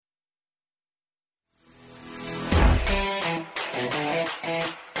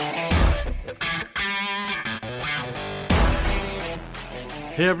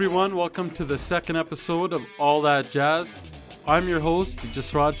Hey everyone, welcome to the second episode of All That Jazz. I'm your host,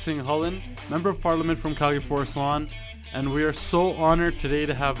 Jasraj Singh Hullen, Member of Parliament from Calgary Forest Lawn, and we are so honored today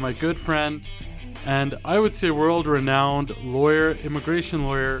to have my good friend and I would say world-renowned lawyer, immigration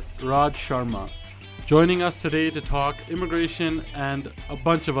lawyer, Raj Sharma, joining us today to talk immigration and a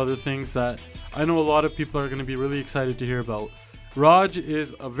bunch of other things that I know a lot of people are going to be really excited to hear about. Raj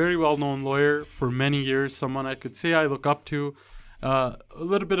is a very well-known lawyer for many years, someone I could say I look up to, a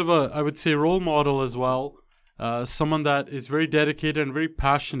little bit of a, I would say, role model as well, someone that is very dedicated and very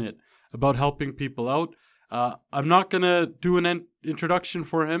passionate about helping people out. I'm not going to do an introduction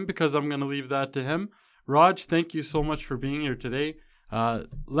for him because I'm going to leave that to him. Raj, thank you so much for being here today.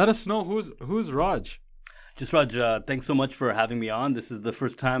 Let us know who's Raj. Just Raj, thanks so much for having me on. This is the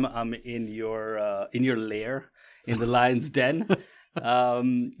first time I'm in your lair, in the lion's den.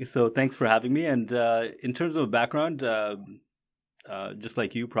 So thanks for having me. And in terms of background, just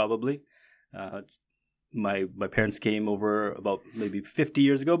like you probably, my parents came over about 50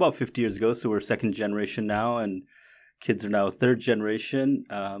 years ago. So we're second generation now, and kids are now third generation.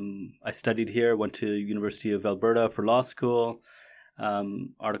 I studied here, went to University of Alberta for law school.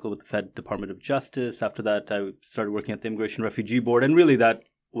 Article with the Fed Department of Justice. After that, I started working at the Immigration Refugee Board, and really that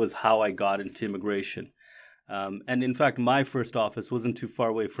was how I got into immigration. And in fact, my first office wasn't too far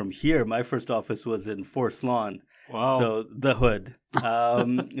away from here. My first office was in Forest Lawn. Wow. So the hood.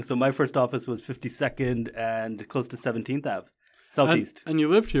 So my first office was 52nd and close to 17th Ave, Southeast. And you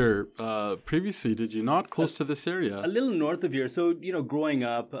lived here previously, did you not? Close to this area? A little north of here. So, growing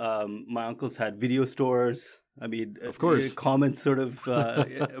up, my uncles had video stores. I mean, of course, common sort of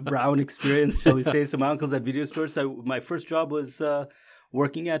brown experience, shall we say. So my uncles had video stores. So my first job was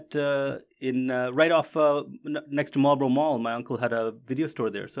working at right off next to Marlborough Mall. My uncle had a video store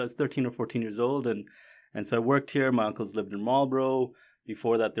there. So I was 13 or 14 years old, and so I worked here. My uncles lived in Marlborough.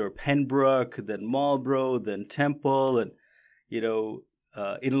 Before that, there were Pembroke, then Marlborough, then Temple, and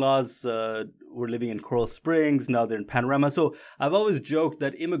in-laws were living in Coral Springs. Now they're in Panorama. So I've always joked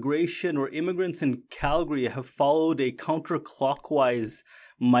that immigration or immigrants in Calgary have followed a counterclockwise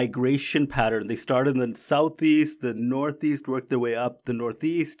migration pattern. They started in the southeast, the northeast, worked their way up the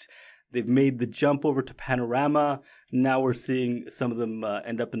northeast. They've made the jump over to Panorama. Now we're seeing some of them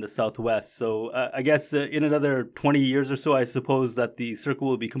end up in the southwest. So I guess in another 20 years or so, I suppose that the circle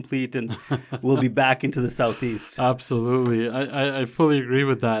will be complete and we'll be back into the southeast. Absolutely. I fully agree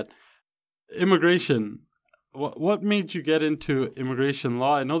with that. Immigration. What made you get into immigration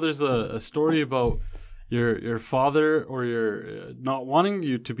law? I know there's a story about your father or your not wanting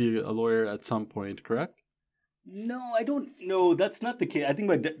you to be a lawyer at some point, correct? No, I don't know. That's not the case. I think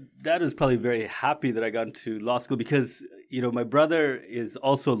my dad is probably very happy that I got into law school because, my brother is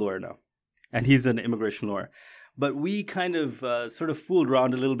also a lawyer now, and he's an immigration lawyer. But we kind of sort of fooled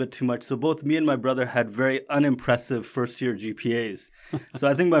around a little bit too much. So both me and my brother had very unimpressive first-year GPAs. So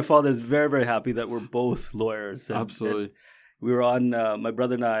I think my father is very, very happy that we're both lawyers. Absolutely. And we were on, my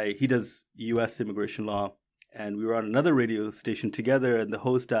brother and I, he does U.S. immigration law, and we were on another radio station together, and the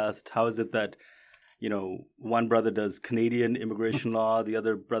host asked, how is it that one brother does Canadian immigration law, the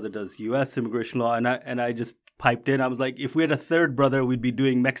other brother does U.S. immigration law, and I just piped in. I was like, if we had a third brother, we'd be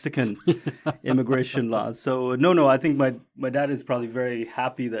doing Mexican immigration law. So no, I think my dad is probably very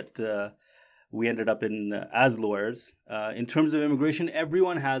happy that we ended up as lawyers. In terms of immigration,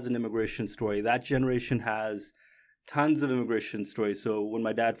 everyone has an immigration story. That generation has tons of immigration stories. So when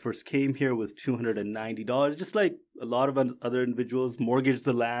my dad first came here with $290, just like a lot of other individuals, mortgaged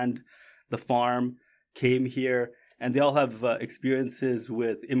the land, the farm, came here, and they all have experiences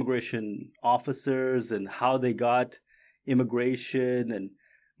with immigration officers and how they got immigration. And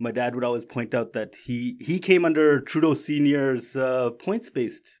my dad would always point out that he came under Trudeau Sr.'s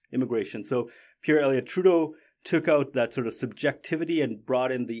points-based immigration. So Pierre Elliott Trudeau took out that sort of subjectivity and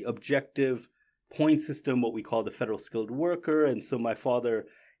brought in the objective point system, what we call the federal skilled worker. And so my father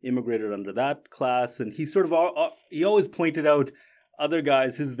immigrated under that class, and he sort of he always pointed out other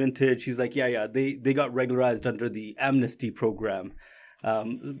guys, his vintage, he's like, they got regularized under the amnesty program.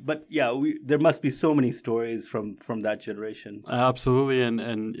 But there must be so many stories from that generation. Absolutely,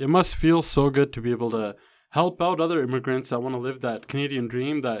 and it must feel so good to be able to help out other immigrants that want to live that Canadian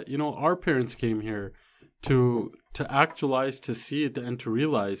dream that, our parents came here to actualize, to see it, and to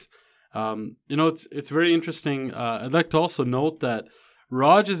realize. It's very interesting. I'd like to also note that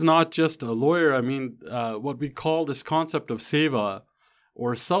Raj is not just a lawyer. I mean, what we call this concept of seva,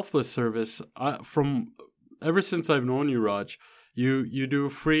 or selfless service, from ever since I've known you, Raj, you do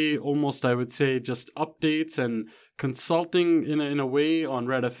free, almost I would say, just updates and consulting in a way on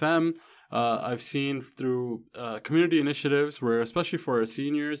Red FM. I've seen through community initiatives where, especially for our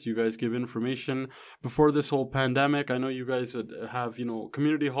seniors, you guys give information. Before this whole pandemic, I know you guys would have,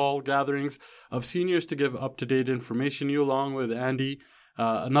 community hall gatherings of seniors to give up-to-date information. You, along with Andy,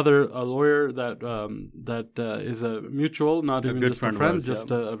 another lawyer that is a mutual, not even just a friend,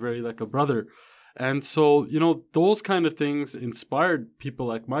 just a very like a brother. And so, those kind of things inspired people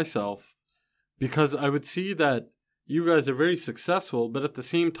like myself, because I would see that you guys are very successful, but at the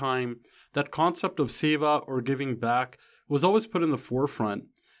same time, that concept of seva or giving back was always put in the forefront.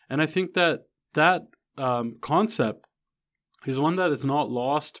 And I think that concept is one that is not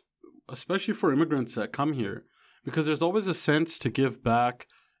lost, especially for immigrants that come here, because there's always a sense to give back.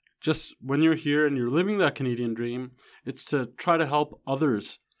 Just when you're here and you're living that Canadian dream, it's to try to help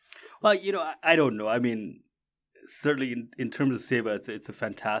others. Well, I don't know. I mean, certainly in terms of seva, it's a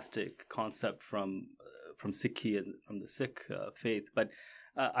fantastic concept from Sikhi and from the Sikh faith. But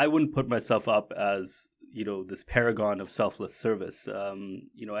I wouldn't put myself up as, this paragon of selfless service.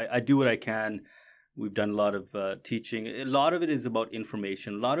 I do what I can. We've done a lot of teaching. A lot of it is about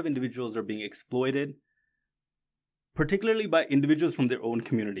information. A lot of individuals are being exploited, particularly by individuals from their own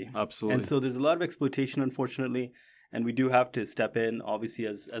community. Absolutely. And so there's a lot of exploitation, unfortunately. And we do have to step in. Obviously,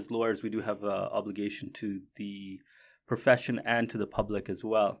 as lawyers, we do have an obligation to the profession and to the public as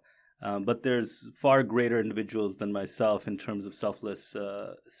well. But there's far greater individuals than myself in terms of selfless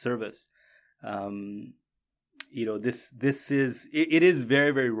service. This is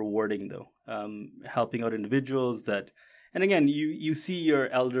very, very rewarding, though. Helping out individuals and again, you see your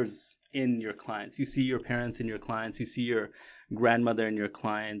elders in your clients. You see your parents in your clients. You see your grandmother in your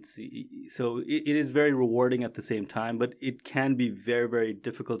clients. So it is very rewarding at the same time, but it can be very, very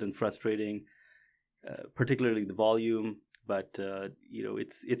difficult and frustrating, particularly the volume. But,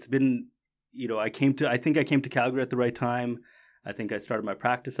 it's been, I think I came to Calgary at the right time. I think I started my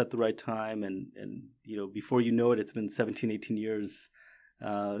practice at the right time. And before you know it, it's been 17, 18 years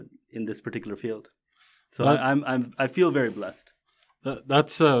in this particular field. So I feel very blessed.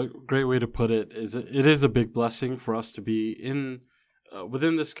 That's a great way to put it. It is a big blessing for us to be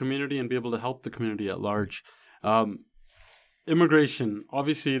within this community and be able to help the community at large. Immigration,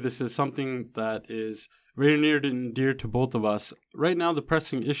 obviously, this is something that is very near and dear to both of us. Right now, the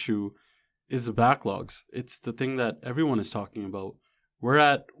pressing issue is the backlogs. It's the thing that everyone is talking about. We're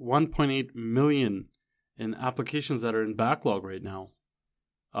at 1.8 million in applications that are in backlog right now.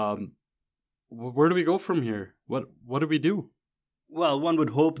 Where do we go from here? What do we do? Well, one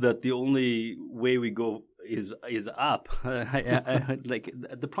would hope that the only way we go is up.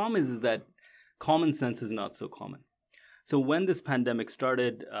 The problem is that common sense is not so common. So when this pandemic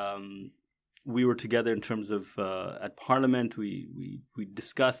started, we were together in terms of at Parliament. We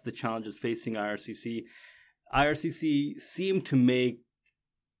discussed the challenges facing IRCC. IRCC seemed to make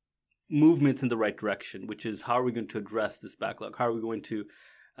movements in the right direction, which is how are we going to address this backlog? How are we going to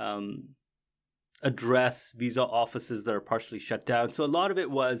address visa offices that are partially shut down? So a lot of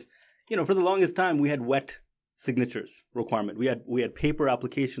it was, for the longest time, we had wet signatures requirement. We had paper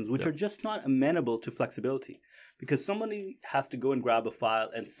applications, which are just not amenable to flexibility, because somebody has to go and grab a file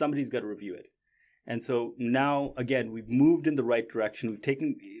and somebody's got to review it. And so now, again, we've moved in the right direction.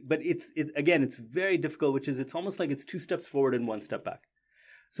 But it's very difficult, which is it's almost like it's 2 steps forward and 1 step back.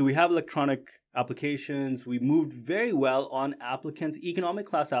 So we have electronic applications. We moved very well on applicants, economic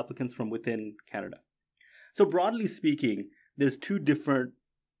class applicants from within Canada. So broadly speaking, there's two different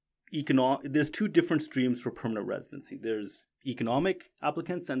streams for permanent residency. There's economic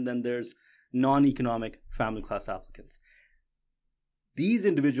applicants, and then there's non-economic family class applicants. These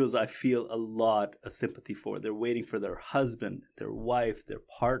individuals I feel a lot of sympathy for. They're waiting for their husband, their wife, their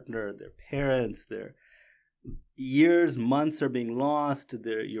partner, their parents. Their years, months are being lost.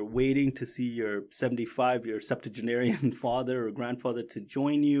 You're waiting to see your 75-year septuagenarian father or grandfather to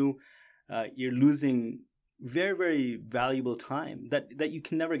join you. You're losing very, very valuable time that you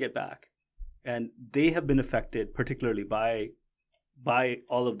can never get back. And they have been affected particularly by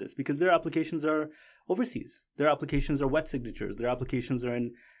all of this because their applications are overseas. Their applications are wet signatures. Their applications are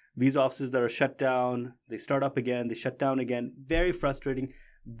in visa offices that are shut down. They start up again. They shut down again. Very frustrating.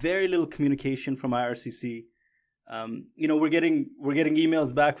 Very little communication from IRCC. We're getting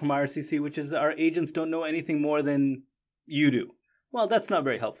emails back from IRCC, which is our agents don't know anything more than you do. Well, that's not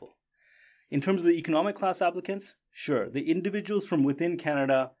very helpful. In terms of the economic class applicants, sure. The individuals from within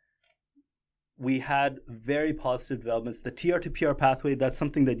Canada, we had very positive developments. The TR to PR pathway, that's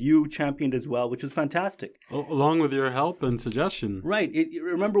something that you championed as well, which was fantastic. Along with your help and suggestion. Right.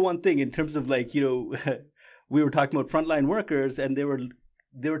 Remember one thing in terms of we were talking about frontline workers, and they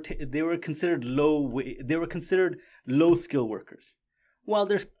were considered low skill workers. well,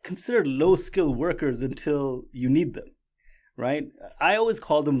 they're considered low-skilled workers until you need them, right? I always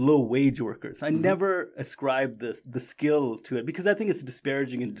call them low-wage workers. I never ascribe the skill to it because I think it's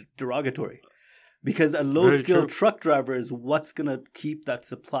disparaging and derogatory. Because a low-skilled truck driver is what's going to keep that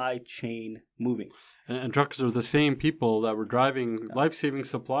supply chain moving. And truckers are the same people that were driving life-saving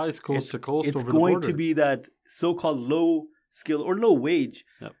supplies coast to coast over the border. It's going to be that so-called low-skill or low-wage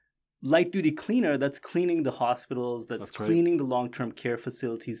light-duty cleaner that's cleaning the hospitals, that's cleaning the long-term care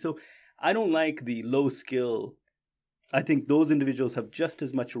facilities. So I don't like the low-skill. I think those individuals have just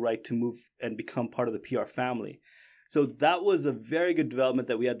as much a right to move and become part of the PR family. So that was a very good development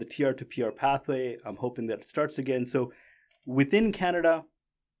that we had the TR to PR pathway. I'm hoping that it starts again. So within Canada,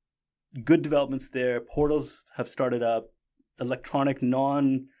 good developments there. Portals have started up, electronic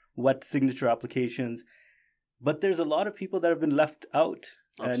non-wet signature applications. But there's a lot of people that have been left out.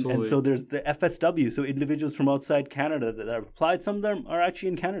 And so there's the FSW, so individuals from outside Canada that have applied. Some of them are actually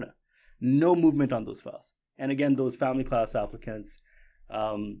in Canada. No movement on those files. And again, those family class applicants,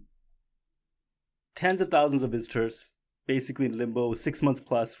 tens of thousands of visitors, basically in limbo, 6 months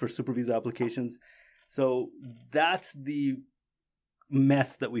plus for super visa applications. So that's the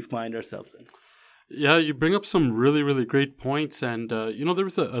mess that we find ourselves in. Yeah, you bring up some really, really great points. And, there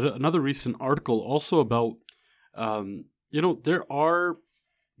was another recent article also about, there are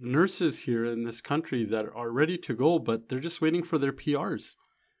nurses here in this country that are ready to go, but they're just waiting for their PRs.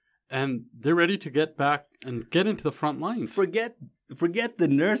 And they're ready to get back and get into the front lines. Forget the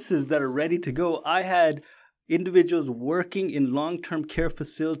nurses that are ready to go. I had individuals working in long-term care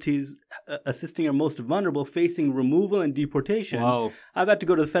facilities, assisting our most vulnerable, facing removal and deportation. Wow. I've had to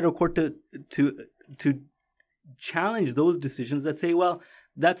go to the federal court to challenge those decisions that say, well,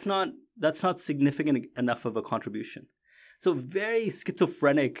 that's not significant enough of a contribution. So very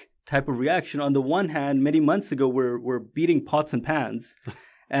schizophrenic type of reaction. On the one hand, many months ago, we're beating pots and pans.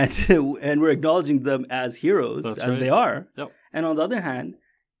 And we're acknowledging them as heroes, they are. Yep. And on the other hand,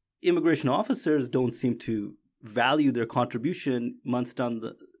 immigration officers don't seem to value their contribution months down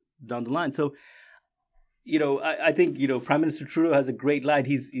the line. So, I think, Prime Minister Trudeau has a great line.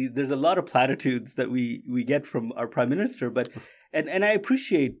 There's a lot of platitudes that we get from our Prime Minister, but and I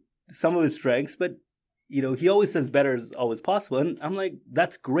appreciate some of his strengths, but, he always says better is always possible. And I'm like,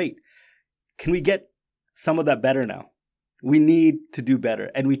 that's great. Can we get some of that better now? We need to do better,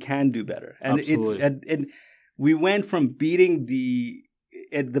 and we can do better. And Absolutely. And we went from beating the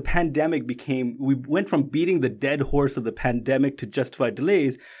pandemic we went from beating the dead horse of the pandemic to justify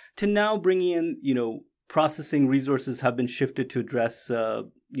delays to now bringing in, processing resources have been shifted to address,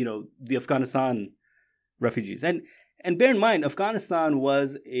 the Afghanistan refugees. And bear in mind, Afghanistan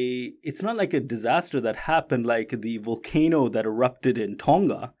it's not like a disaster that happened like the volcano that erupted in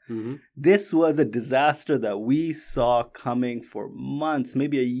Tonga. Mm-hmm. This was a disaster that we saw coming for months,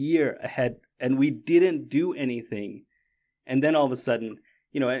 maybe a year ahead, and we didn't do anything. And then all of a sudden,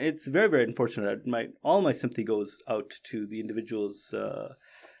 and it's very, very unfortunate. All my sympathy goes out to the individuals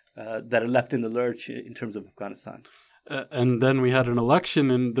that are left in the lurch in terms of Afghanistan. And then we had an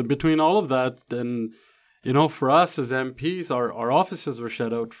election, and between all of that, and for us as MPs, our offices were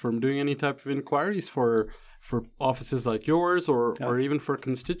shut out from doing any type of inquiries for offices like yours or even for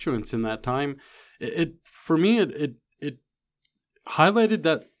constituents in that time. For me, it highlighted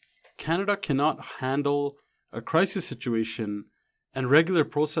that Canada cannot handle a crisis situation and regular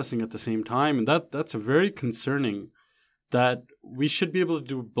processing at the same time. And that's very concerning, that we should be able to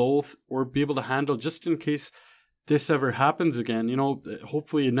do both or be able to handle just in case this ever happens again.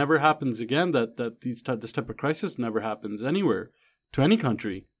 Hopefully it never happens again, that this type of crisis never happens anywhere, to any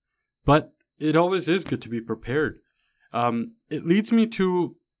country. But it always is good to be prepared. It leads me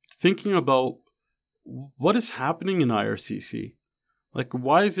to thinking about what is happening in IRCC. Like,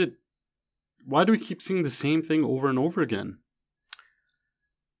 why do we keep seeing the same thing over and over again?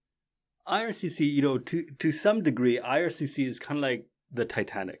 IRCC, to some degree, IRCC is kind of like the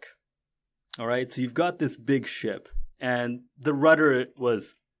Titanic. All right, so you've got this big ship, and the rudder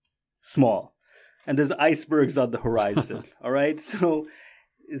was small, and there's icebergs on the horizon. All right, so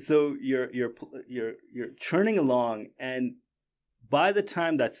you're churning along, and by the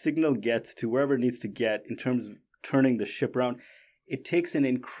time that signal gets to wherever it needs to get in terms of turning the ship around, it takes an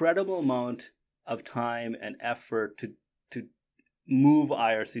incredible amount of time and effort to move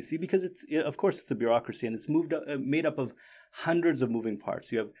IRCC, because it's a bureaucracy, and it's made up of hundreds of moving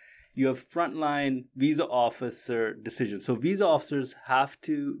parts. You have frontline visa officer decisions. So visa officers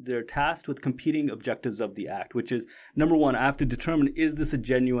they're tasked with competing objectives of the act, which is, number one, I have to determine, is this a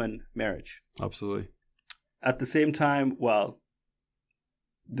genuine marriage? Absolutely. At the same time,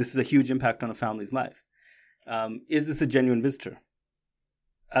 this is a huge impact on a family's life. Is this a genuine visitor?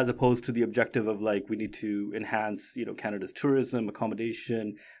 as opposed to the objective of like we need to enhance, Canada's tourism,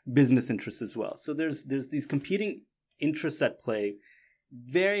 accommodation, business interests as well. So there's these competing interests at play.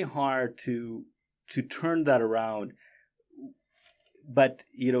 Very hard to turn that around. But,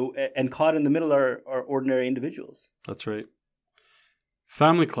 and caught in the middle are ordinary individuals. That's right.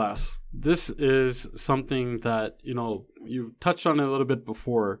 Family class. This is something that, you touched on it a little bit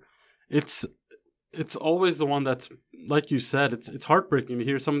before. It's always the one that's, like you said, it's heartbreaking to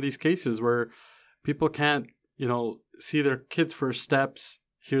hear some of these cases where people can't, see their kids' first steps,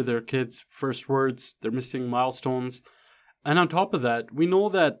 hear their kids' first words, they're missing milestones. And on top of that, we know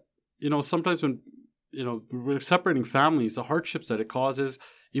that, sometimes when, we're separating families, the hardships that it causes,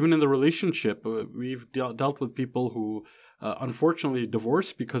 even in the relationship, we've dealt with people who unfortunately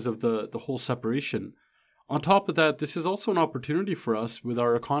divorced because of the whole separation. On top of that, this is also an opportunity for us with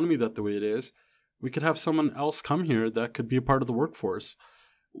our economy the way it is. We could have someone else come here that could be a part of the workforce.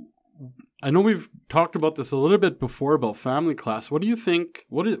 I know we've talked about this a little bit before about family class. What do you think?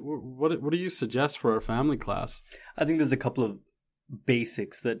 What do you suggest for our family class? I think there's a couple of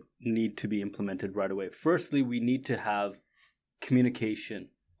basics that need to be implemented right away. Firstly, we need to have communication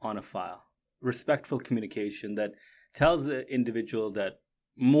on a file, respectful communication that tells the individual that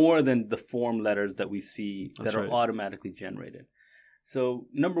more than the form letters that we see that are automatically generated. So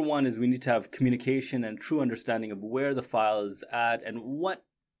number one is we need to have communication and true understanding of where the file is at and what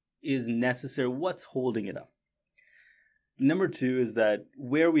is necessary, what's holding it up. Number two is that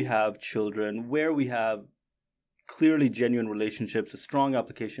where we have children, where we have clearly genuine relationships, a strong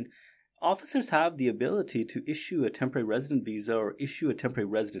application, officers have the ability to issue a temporary resident visa or issue a temporary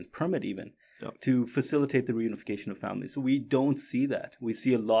resident permit even to facilitate the reunification of families. So we don't see that. We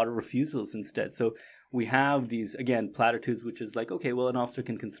see a lot of refusals instead. So we have these, again, platitudes, which is like, okay, well, an officer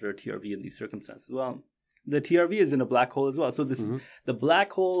can consider a TRV in these circumstances. Well, the TRV is in a black hole as well. So this the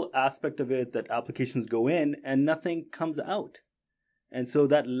black hole aspect of it, that applications go in and nothing comes out. And so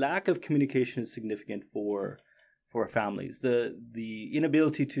that lack of communication is significant for families. The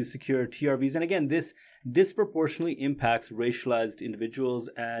inability to secure TRVs, and again, this disproportionately impacts racialized individuals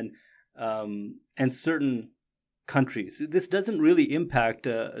and certain countries. This doesn't really impact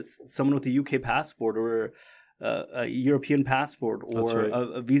someone with a UK passport or a European passport or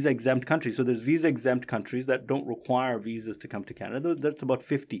a visa-exempt country. So there's visa-exempt countries that don't require visas to come to Canada. That's about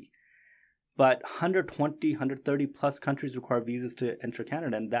 50. But 120, 130 plus countries require visas to enter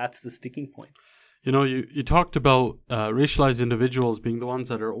Canada, and that's the sticking point. You talked about racialized individuals being the ones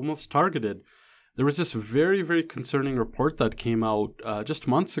that are almost targeted. There was this very, very concerning report that came out just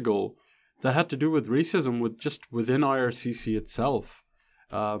months ago that had to do with racism within IRCC itself.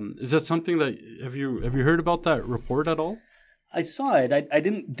 Is that something that have you heard about that report at all? I saw it. I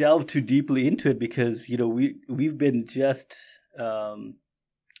didn't delve too deeply into it because we've been just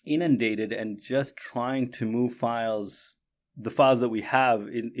inundated and just trying to move the files that we have.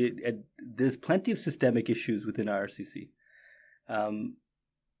 There's plenty of systemic issues within IRCC.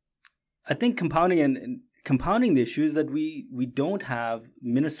 I think compounding the issue is that we don't have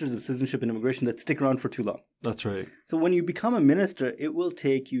ministers of citizenship and immigration that stick around for too long. That's right. So when you become a minister, it will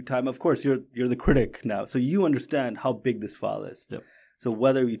take you time. Of course, you're the critic now, so you understand how big this file is. Yep. So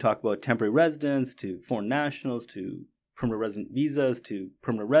whether you talk about temporary residents to foreign nationals to permanent resident visas to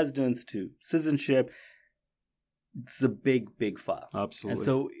permanent residents to citizenship, it's a big, big file. Absolutely. And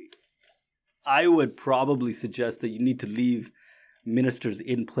so I would probably suggest that you need to leave ministers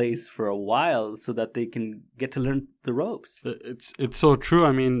in place for a while so that they can get to learn the ropes. It's so true.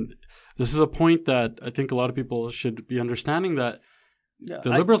 I mean, this is a point that I think a lot of people should be understanding, that the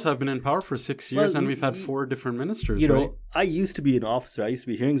Liberals have been in power for 6 years and we've had 4 different ministers, right? I used to be an officer. I used to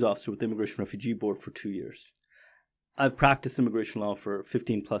be a hearings officer with the Immigration Refugee Board for 2 years. I've practiced immigration law for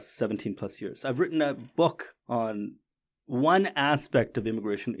 15 plus, 17 plus years. I've written a book on one aspect of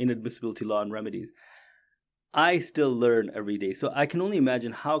immigration, inadmissibility law and remedies. I still learn every day. So I can only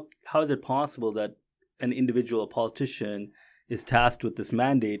imagine how is it possible that an individual, a politician, is tasked with this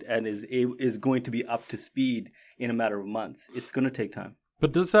mandate and is going to be up to speed in a matter of months. It's going to take time.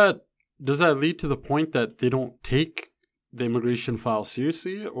 But does that lead to the point that they don't take the immigration file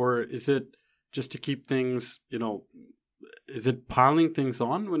seriously, or is it just to keep things, is it piling things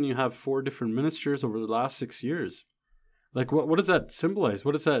on when you have 4 different ministers over the last 6 years? Like, what does that symbolize?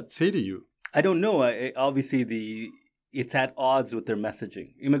 What does that say to you? I don't know. Obviously, it's at odds with their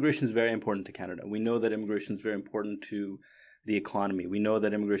messaging. Immigration is very important to Canada. We know that immigration is very important to the economy. We know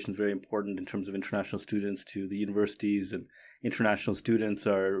that immigration is very important in terms of international students to the universities, and international students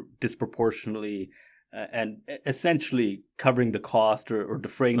are disproportionately and essentially covering the cost or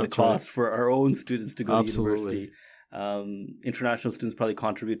defraying the cost for our own students to go to university. International students probably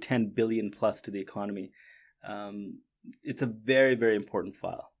contribute 10 billion plus to the economy. It's a very, very important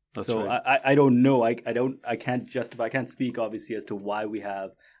file. That's so right. I don't know. I can't speak obviously as to why we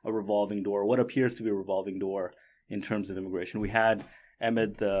have a revolving door, what appears to be a revolving door in terms of immigration. We had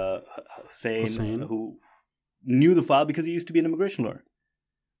Ahmed Hussein, who knew the file because he used to be an immigration lawyer.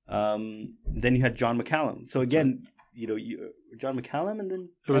 Then you had John McCallum. So again, John McCallum, and then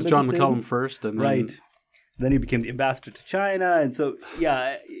it was John McCallum first, and then... right. Then he became the ambassador to China, and so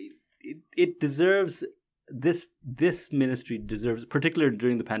it deserves this ministry deserves, particularly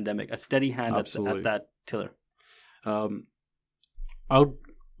during the pandemic, a steady hand at that tiller. I'll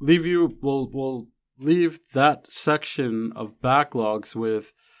leave you. We'll leave that section of backlogs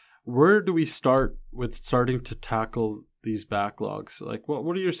with, where do we start with starting to tackle these backlogs? Like,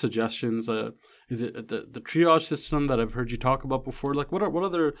 what are your suggestions? Is it the triage system that I've heard you talk about before? Like, what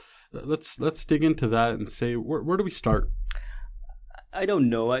other? Let's dig into that and say, where do we start? I don't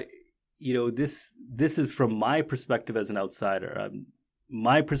know. This is from my perspective as an outsider.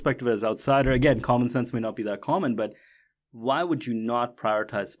 My perspective as outsider, again, common sense may not be that common, but why would you not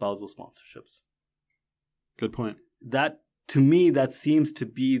prioritize spousal sponsorships? Good point. That, to me, that seems to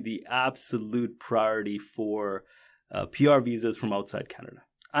be the absolute priority for PR visas from outside Canada.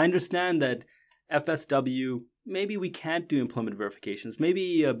 I understand that FSW, maybe we can't do employment verifications.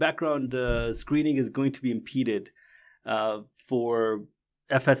 Maybe background screening is going to be impeded for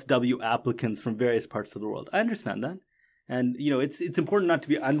FSW applicants from various parts of the world. I understand that. And, it's important not to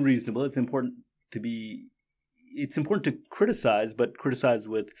be unreasonable. It's important to criticize, but criticize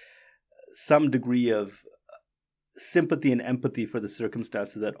with some degree of sympathy and empathy for the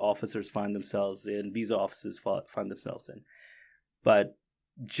circumstances that officers find themselves in, visa offices find themselves in. But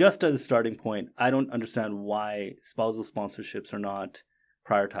just as a starting point, I don't understand why spousal sponsorships are not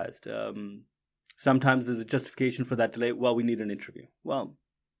prioritized. Sometimes there's a justification for that delay. Well, we need an interview. Well,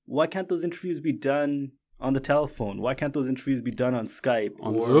 why can't those interviews be done on the telephone? Why can't those interviews be done on Skype?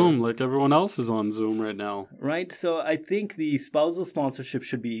 On Zoom, like everyone else is on Zoom right now. Right. So I think the spousal sponsorship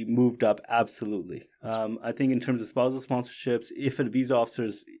should be moved up, absolutely. I think in terms of spousal sponsorships, if a visa officer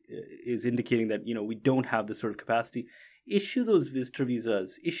is indicating that, we don't have this sort of capacity, issue those visitor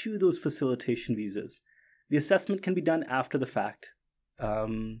visas, issue those facilitation visas. The assessment can be done after the fact.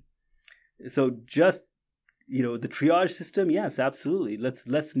 So just, the triage system, yes, absolutely.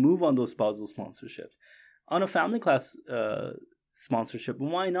 Let's move on those spousal sponsorships. On a family class sponsorship,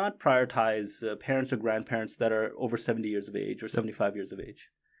 why not prioritize parents or grandparents that are over 70 years of age or 75 years of age?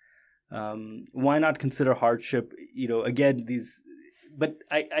 Why not consider hardship? Again, but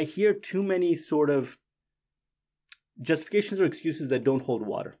I hear too many sort of justifications or excuses that don't hold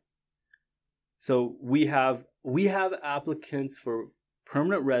water. So we have applicants for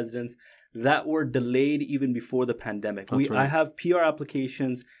permanent residence that were delayed even before the pandemic. Right. I have PR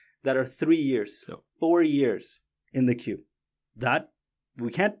applications that are 3 years, 4 years in the queue. That we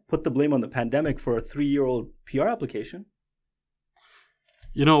can't put the blame on the pandemic for a 3-year-old PR application.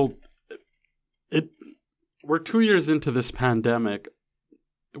 We're 2 years into this pandemic.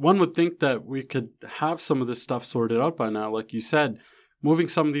 One would think that we could have some of this stuff sorted out by now. Like you said, moving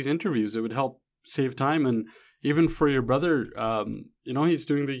some of these interviews, it would help save time. And even for your brother, he's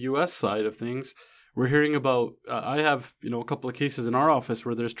doing the U.S. side of things. We're hearing about, I have, a couple of cases in our office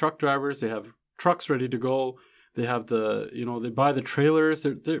where there's truck drivers, they have trucks ready to go. They have they buy the trailers.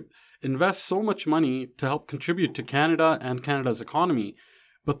 They invest so much money to help contribute to Canada and Canada's economy.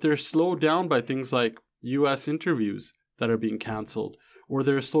 But they're slowed down by things like U.S. interviews that are being canceled, or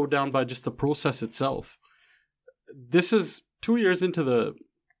they're slowed down by just the process itself. This is 2 years into the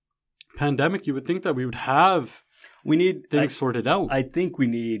pandemic. You would think that we would have things sorted out. I think we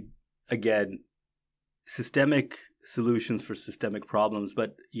need, again, systemic solutions for systemic problems.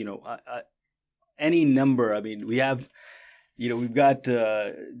 But, any number, we have... we've got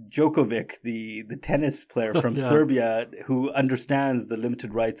Djokovic, the tennis player from Serbia, who understands the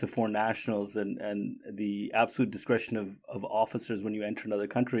limited rights of foreign nationals and the absolute discretion of officers when you enter another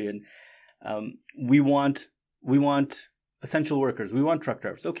country. And we want essential workers. We want truck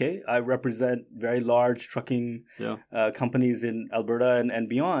drivers. Okay, I represent very large trucking companies in Alberta and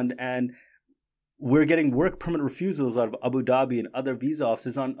beyond, and we're getting work permit refusals out of Abu Dhabi and other visa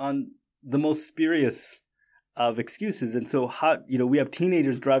offices on the most spurious of excuses. And so we have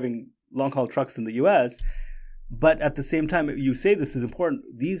teenagers driving long-haul trucks in the U.S., but at the same time, you say this is important.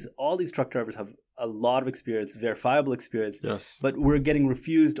 All these truck drivers have a lot of experience, verifiable experience. Yes. But we're getting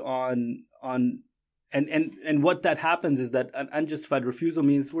refused on and what that happens is that an unjustified refusal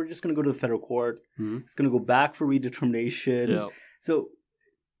means we're just going to go to the federal court. Mm-hmm. It's going to go back for redetermination. Yeah. So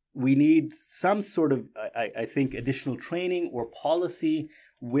we need some sort of, I think, additional training or policy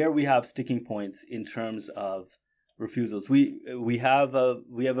where we have sticking points in terms of refusals. We have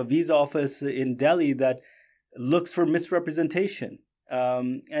a visa office in Delhi that looks for misrepresentation.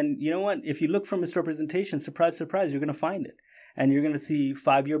 And you know what? If you look for misrepresentation, surprise, surprise, you're going to find it. And you're going to see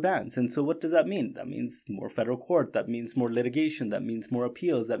 5-year bans. And so what does that mean? That means more federal court. That means more litigation. That means more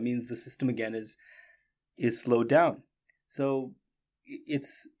appeals. That means the system, again, is slowed down. So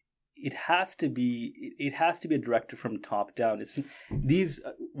it has to be a directive from top down. It's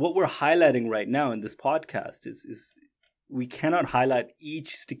what we're highlighting right now in this podcast is we cannot highlight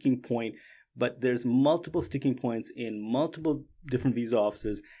each sticking point, but there's multiple sticking points in multiple different visa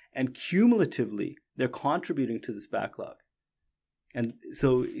offices, and cumulatively they're contributing to this backlog. And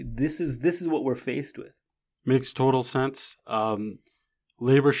so this is what we're faced with. Makes total sense.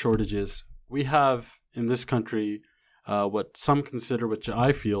 Labor shortages. We have in this country what some consider, which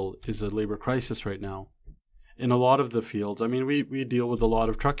I feel, is a labor crisis right now. In a lot of the fields, I mean, we deal with a lot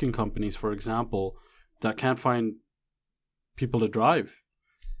of trucking companies, for example, that can't find people to drive.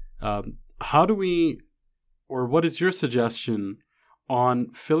 How do we, or what is your suggestion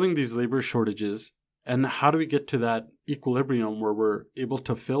on filling these labor shortages, and how do we get to that equilibrium where we're able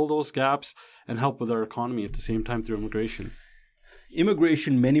to fill those gaps and help with our economy at the same time through immigration?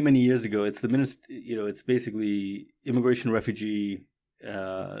 Immigration, many years ago, it's basically Immigration, Refugee,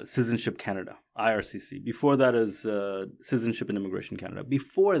 Citizenship Canada, IRCC. Before that is Citizenship and Immigration Canada.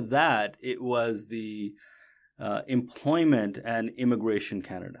 Before that, it was the Employment and Immigration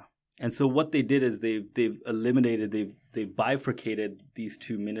Canada. And so what they did is they've bifurcated these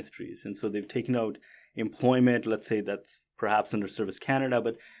two ministries. And so they've taken out employment, let's say that's perhaps under Service Canada,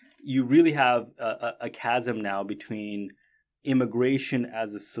 but you really have a chasm now between immigration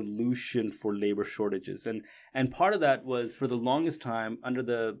as a solution for labor shortages. And part of that was, for the longest time, under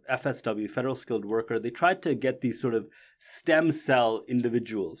the FSW, Federal Skilled Worker, they tried to get these sort of stem cell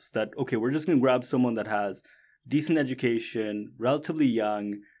individuals that, okay, we're just going to grab someone that has decent education, relatively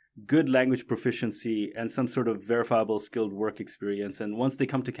young, good language proficiency, and some sort of verifiable skilled work experience. And once they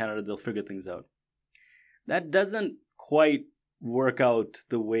come to Canada, they'll figure things out. That doesn't quite work out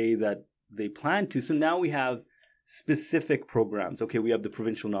the way that they plan to. So now we have specific programs. Okay, we have the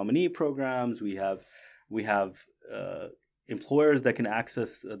provincial nominee programs. We have employers that can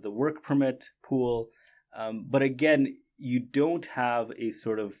access the work permit pool. But again, you don't have a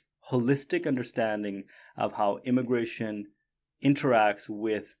sort of holistic understanding of how immigration interacts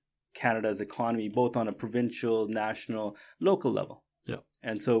with Canada's economy, both on a provincial, national, local level. Yeah.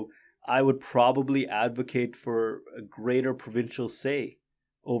 And so I would probably advocate for a greater provincial say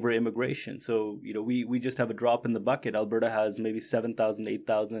over immigration. So, we just have a drop in the bucket. Alberta has maybe 7,000,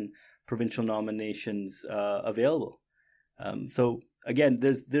 8,000 provincial nominations available. So again,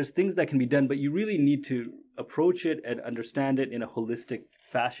 there's things that can be done, but you really need to approach it and understand it in a holistic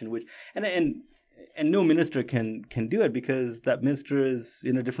fashion, which and no minister can do it, because that minister is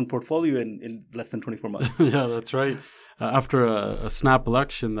in a different portfolio in less than 24 months. Yeah, that's right. After a snap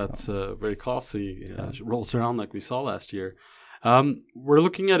election that's very costly, rolls around like we saw last year. We're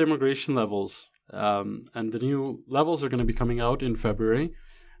looking at immigration levels, and the new levels are going to be coming out in February.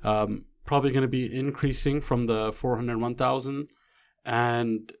 Probably going to be increasing from the 401,000.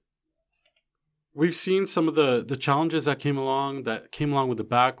 And we've seen some of the challenges that came along with the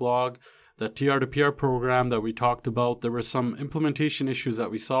backlog, the TR to PR program that we talked about. There were some implementation issues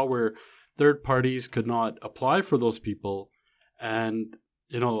that we saw where third parties could not apply for those people. And,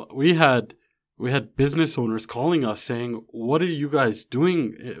 we had business owners calling us saying, what are you guys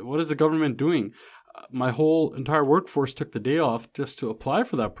doing? What is the government doing? My whole entire workforce took the day off just to apply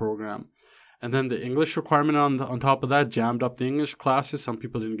for that program. And then the English requirement on top of that jammed up the English classes. Some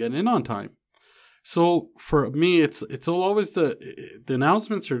people didn't get in on time. So for me, it's always the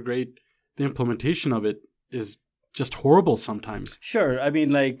announcements are great. The implementation of it is just horrible sometimes. Sure. I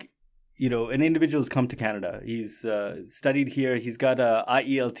mean, an individual's come to Canada. He's studied here. He's got a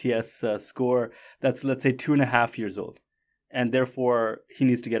IELTS score that's, let's say, 2.5 years old. And therefore, he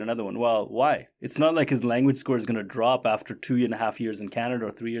needs to get another one. Well, why? It's not like his language score is going to drop after 2.5 years in Canada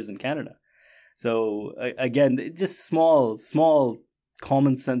or 3 years in Canada. So, again, just small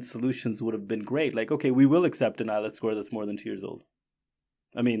common sense solutions would have been great. Like, okay, we will accept an IELTS score that's more than 2 years old.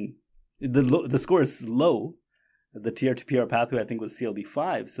 I mean, the score is low. The TR to PR pathway, I think, was CLB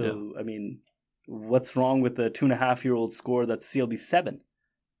 5. So, yeah. I mean, what's wrong with the 2.5-year-old score that's CLB 7?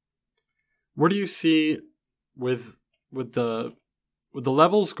 Where do you see with the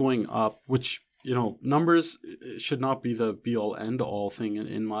levels going up, which, numbers should not be the be-all, end-all thing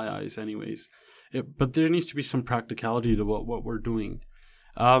in my eyes anyways. But there needs to be some practicality to what we're doing.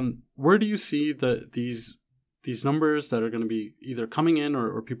 Where do you see these numbers that are going to be either coming in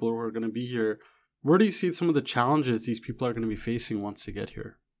or people who are going to be here? Where do you see some of the challenges these people are going to be facing once they get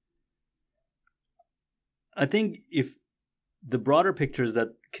here? I think if the broader picture is that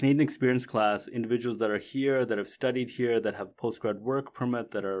Canadian experience class, individuals that are here, that have studied here, that have postgrad work permit,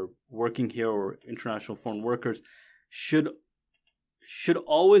 that are working here, or international foreign workers, should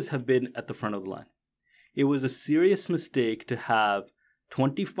always have been at the front of the line. It was a serious mistake to have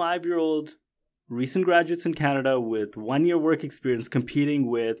 25-year-old recent graduates in Canada with 1-year work experience competing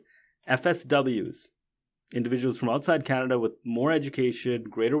with FSWs, individuals from outside Canada with more education,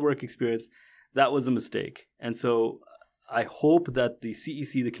 greater work experience. That was a mistake. And so I hope that the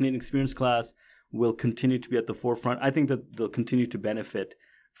CEC, the Canadian Experience Class, will continue to be at the forefront. I think that they'll continue to benefit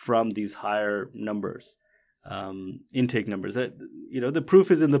from these higher numbers, intake numbers. The proof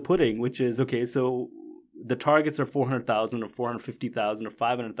is in the pudding, which is, okay, so the targets are 400,000 or 450,000 or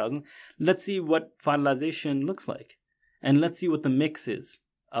 500,000. Let's see what finalization looks like. And let's see what the mix is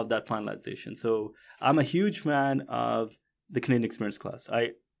of that finalization. So I'm a huge fan of the Canadian Experience Class.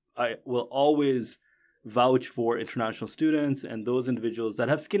 I will always vouch for international students and those individuals that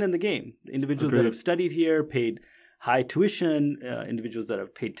have skin in the game, individuals that have studied here, paid high tuition, individuals that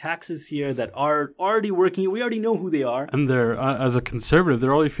have paid taxes here, that are already working. We already know who they are. And they're, as a conservative,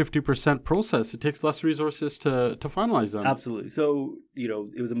 they're only 50% processed. It takes less resources to finalize them. Absolutely. So,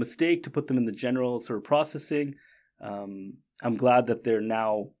 it was a mistake to put them in the general sort of processing. I'm glad that they're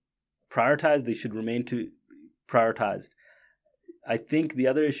now prioritized. They should remain prioritized. I think the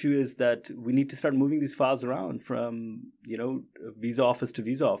other issue is that we need to start moving these files around from, visa office to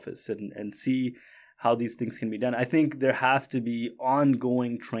visa office and see how these things can be done. I think there has to be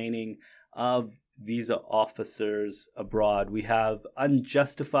ongoing training of visa officers abroad. We have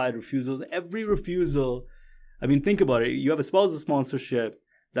unjustified refusals. Every refusal, think about it. You have a spousal sponsorship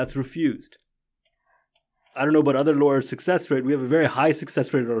that's refused. I don't know about other lower success rate. We have a very high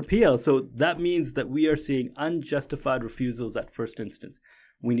success rate on appeal. So that means that we are seeing unjustified refusals at first instance.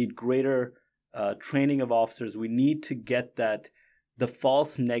 We need greater training of officers. We need to get the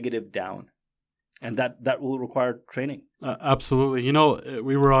false negative down. And that will require training. Absolutely.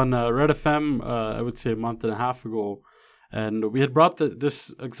 We were on Red FM, I would say a month and a half ago, and we had brought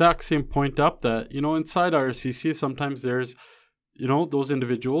this exact same point up that, inside RCC, sometimes there's those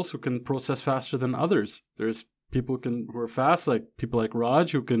individuals who can process faster than others. There's people who are fast, like people like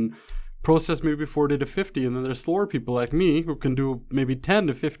Raj, who can process maybe 40 to 50, and then there's slower people like me who can do maybe 10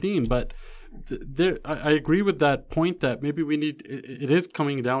 to 15. But I agree with that point that maybe it is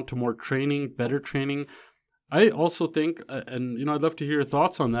coming down to more training, better training. I also think, and I'd love to hear your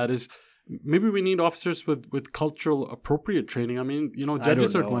thoughts on that, is maybe we need officers with cultural appropriate training.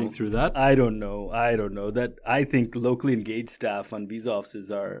 Judges are going through that. I don't know. That I think locally engaged staff on visa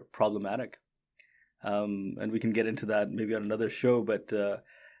offices are problematic. And we can get into that maybe on another show, but,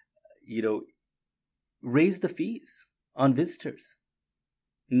 raise the fees on visitors.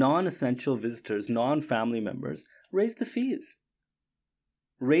 Non-essential visitors, non-family members, raise the fees.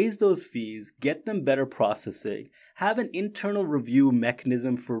 Raise those fees, get them better processing, have an internal review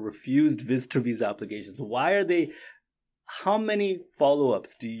mechanism for refused visitor visa applications. How many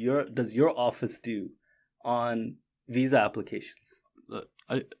follow-ups does your office do on visa applications?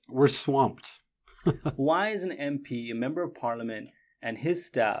 We're swamped. Why is an MP, a member of parliament, and his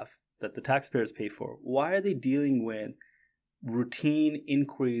staff that the taxpayers pay for, why are they dealing with routine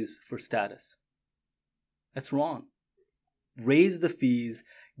inquiries for status? That's wrong. Raise the fees,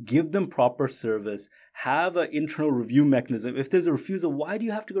 give them proper service, have an internal review mechanism. If there's a refusal, why do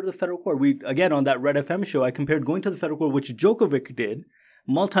you have to go to the federal court? Again, on that Red FM show, I compared going to the federal court, which Djokovic did,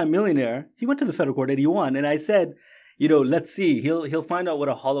 multimillionaire. He went to the federal court and he won. And I said, let's see. He'll find out what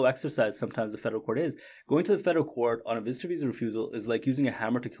a hollow exercise sometimes the federal court is. Going to the federal court on a visitor visa refusal is like using a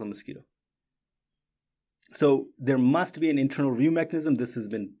hammer to kill a mosquito. So there must be an internal review mechanism. This has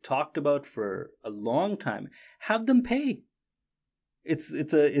been talked about for a long time. Have them pay. It's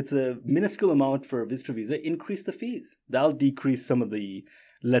a minuscule amount for a visitor visa. Increase the fees. That'll decrease some of the,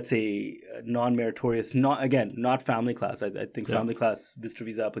 let's say, non-meritorious, not family class. I think family class visitor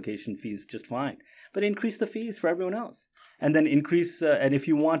visa application fees just fine. But increase the fees for everyone else. And then increase, and if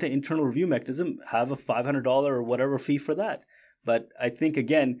you want an internal review mechanism, have a $500 or whatever fee for that. But I think,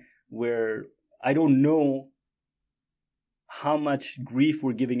 again, I don't know how much grief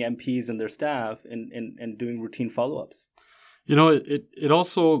we're giving MPs and their staff and doing routine follow-ups. It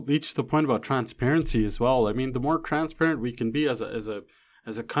also leads to the point about transparency as well. The more transparent we can be as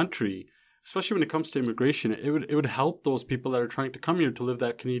a country, especially when it comes to immigration, it would help those people that are trying to come here to live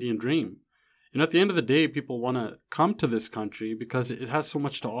that Canadian dream. at the end of the day, people want to come to this country because it has so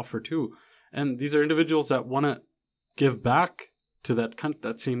much to offer too. And these are individuals that want to give back to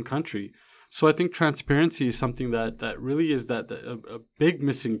that same country. So I think transparency is something that really is a big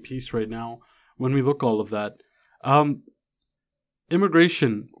missing piece right now when we look all of that.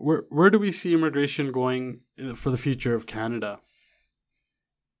 Immigration, where do we see immigration going for the future of Canada?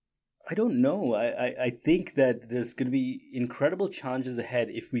 I don't know. I think that there's going to be incredible challenges ahead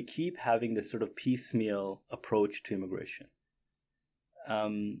if we keep having this sort of piecemeal approach to immigration.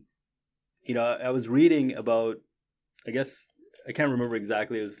 I was reading about, I guess, I can't remember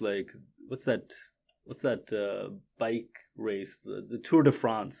exactly. It was like, what's that bike race, the Tour de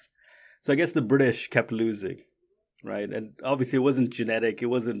France. So I guess the British kept losing, right? And obviously it wasn't genetic, it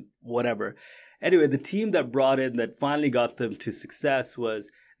wasn't whatever. Anyway, the team that brought in that finally got them to success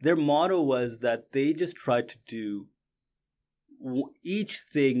their motto was that they just tried to do each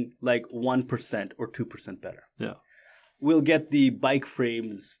thing like 1% or 2% better. Yeah. We'll get the bike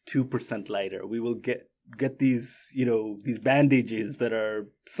frames 2% lighter. We will get these, these bandages that are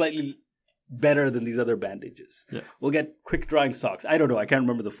slightly better than these other bandages. Yeah. We'll get quick drying socks. I don't know. I can't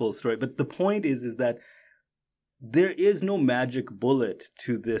remember the full story. But the point is that there is no magic bullet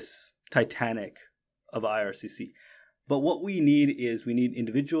to this Titanic of IRCC. But what we need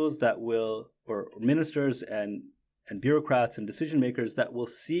individuals that will, or ministers and bureaucrats and decision makers that will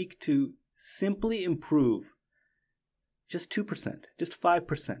seek to simply improve just 2%, just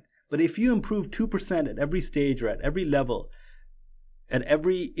 5%. But if you improve 2% at every stage or at every level, at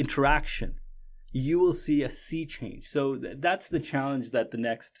every interaction, you will see a sea change. So that's the challenge that the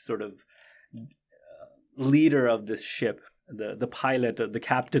next sort of leader of this ship, the pilot, the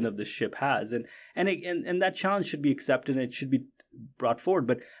captain of the ship has, and that challenge should be accepted and it should be brought forward.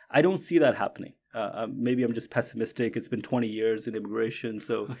 But I don't see that happening. Maybe I'm just pessimistic. It's been 20 years in immigration,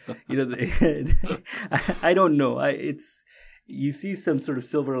 so I don't know. You see some sort of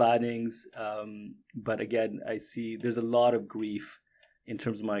silver linings, but again, I see there's a lot of grief in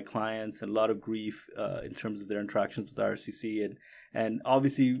terms of my clients and a lot of grief in terms of their interactions with RCC, and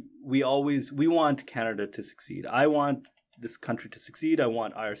obviously we want Canada to succeed. I want this country to succeed. I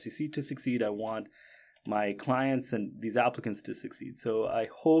want IRCC to succeed. I want my clients and these applicants to succeed. So I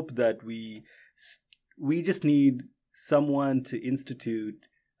hope that we just need someone to institute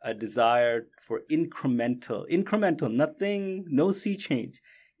a desire for incremental, nothing, no sea change,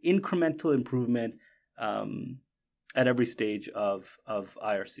 incremental improvement at every stage of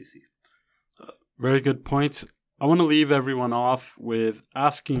IRCC. Very good points. I want to leave everyone off with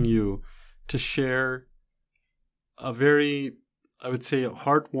asking you to share a very, I would say,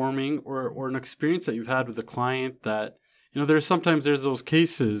 heartwarming or an experience that you've had with a client that, there's those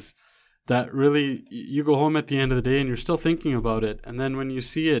cases that really you go home at the end of the day and you're still thinking about it. And then when you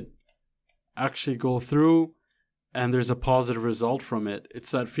see it actually go through and there's a positive result from it, it's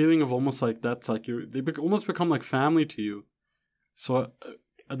that feeling of almost like they almost become like family to you. So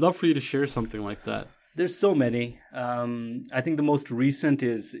I'd love for you to share something like that. There's so many. I think the most recent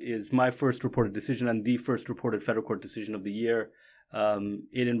is my first reported decision and the first reported federal court decision of the year.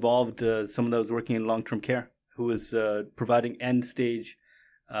 It involved someone that was working in long-term care who was providing end-stage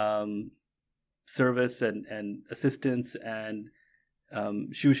service and assistance, and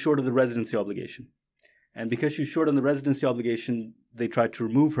she was short of the residency obligation. And because she was short on the residency obligation, they tried to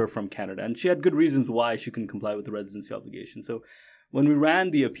remove her from Canada. And she had good reasons why she couldn't comply with the residency obligation. So when we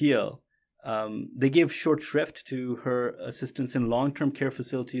ran the appeal, they gave short shrift to her assistance in long-term care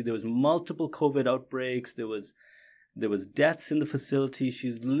facility. There was multiple COVID outbreaks. There was deaths in the facility.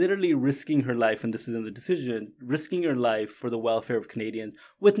 She's literally risking her life, and this is in the decision, risking her life for the welfare of Canadians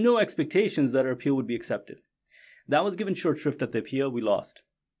with no expectations that her appeal would be accepted. That was given short shrift at the appeal. We lost.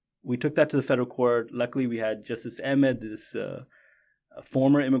 We took that to the federal court. Luckily, we had Justice Ahmed, this a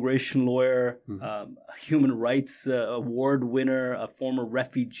former immigration lawyer, a human rights award winner, a former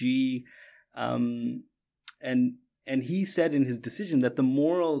refugee. And he said in his decision that the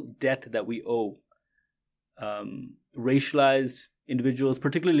moral debt that we owe racialized individuals,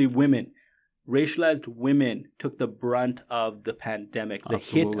 particularly women, racialized women took the brunt of the pandemic, the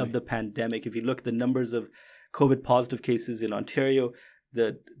hit of the pandemic. If you look at the numbers of COVID positive cases in Ontario,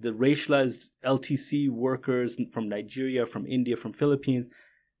 the racialized LTC workers from Nigeria, from India, from Philippines,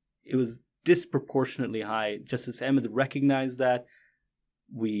 it was disproportionately high. Justice Ahmed recognized that.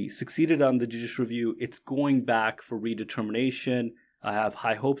 We succeeded on the judicial review. It's going back for redetermination. I have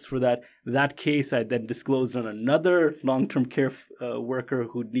high hopes for that. That case I then disclosed on another long-term care worker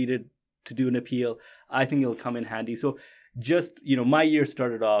who needed to do an appeal. I think it'll come in handy. So just, my year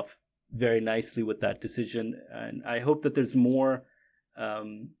started off very nicely with that decision. And I hope that there's more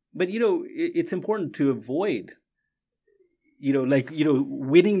But, it's important to avoid,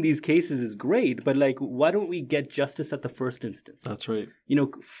 winning these cases is great, but why don't we get justice at the first instance? That's right.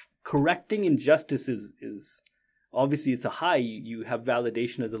 Correcting injustice is obviously it's a high. You have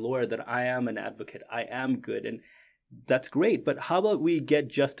validation as a lawyer that I am an advocate. I am good. And that's great. But how about we get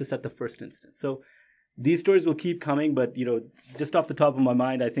justice at the first instance? So these stories will keep coming. But, just off the top of my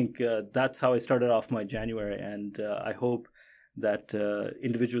mind, I think that's how I started off my January. And I hope that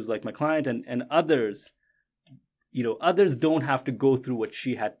individuals like my client and others, others don't have to go through what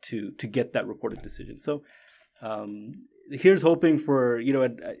she had to get that reported decision. So here's hoping for,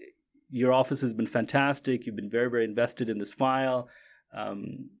 your office has been fantastic. You've been very, very invested in this file.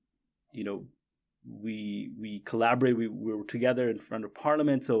 We collaborate. We were together in front of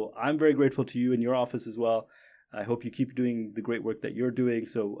Parliament. So I'm very grateful to you and your office as well. I hope you keep doing the great work that you're doing.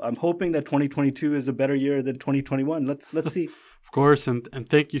 So I'm hoping that 2022 is a better year than 2021. Let's see. Of course, and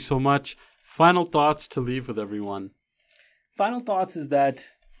thank you so much. Final thoughts to leave with everyone. Final thoughts is that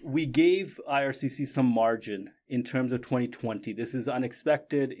we gave IRCC some margin in terms of 2020. This is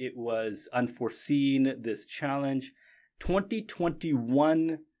unexpected. It was unforeseen, this challenge.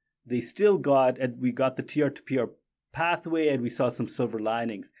 2021, they still got, and we got the TR to PR pathway, and we saw some silver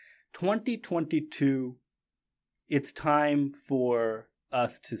linings. 2022, it's time for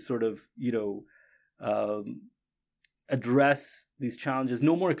us to sort of, address these challenges.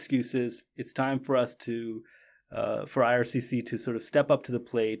 No more excuses. It's time for us to, for IRCC to sort of step up to the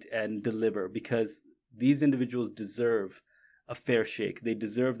plate and deliver, because these individuals deserve a fair shake. They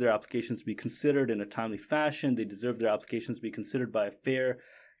deserve their applications to be considered in a timely fashion. They deserve their applications to be considered by a fair,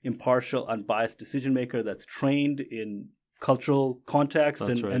 impartial, unbiased decision maker that's trained in cultural context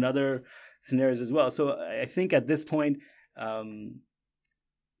and other scenarios as well. So I think at this point,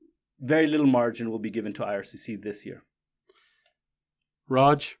 very little margin will be given to IRCC this year.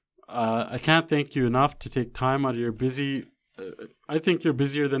 Raj, I can't thank you enough to take time out of your busy. I think you're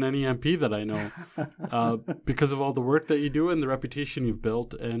busier than any MP that I know because of all the work that you do and the reputation you've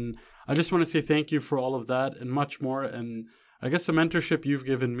built. And I just want to say thank you for all of that and much more. And I guess the mentorship you've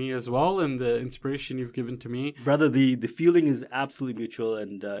given me as well and the inspiration you've given to me. Brother, the feeling is absolutely mutual.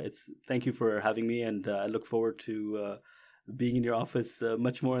 And thank you for having me. And I look forward to being in your office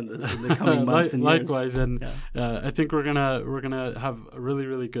much more in the coming months and likewise years. And I think we're gonna have a really,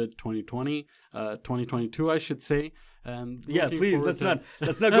 really good 2022 I should say. And please let's not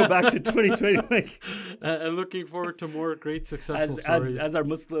go back to 2020. And looking forward to more great successful stories. As our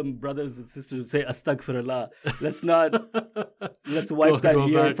Muslim brothers and sisters would say, astaghfirullah. Let's wipe that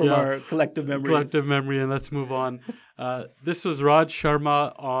year from our collective memory, and let's move on. This was Raj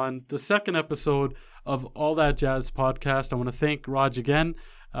Sharma on the second episode of All That Jazz podcast. I want to thank Raj again.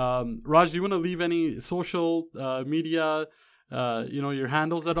 Raj, do you want to leave any social media, your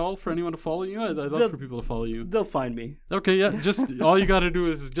handles at all for anyone to follow you? I'd love for people to follow you. They'll find me. Okay, yeah. Just all you got to do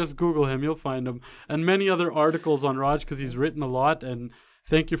is just Google him. You'll find him. And many other articles on Raj because he's written a lot. And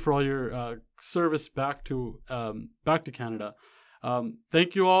thank you for all your service back to Canada.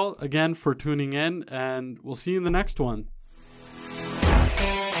 Thank you all again for tuning in, and we'll see you in the next one.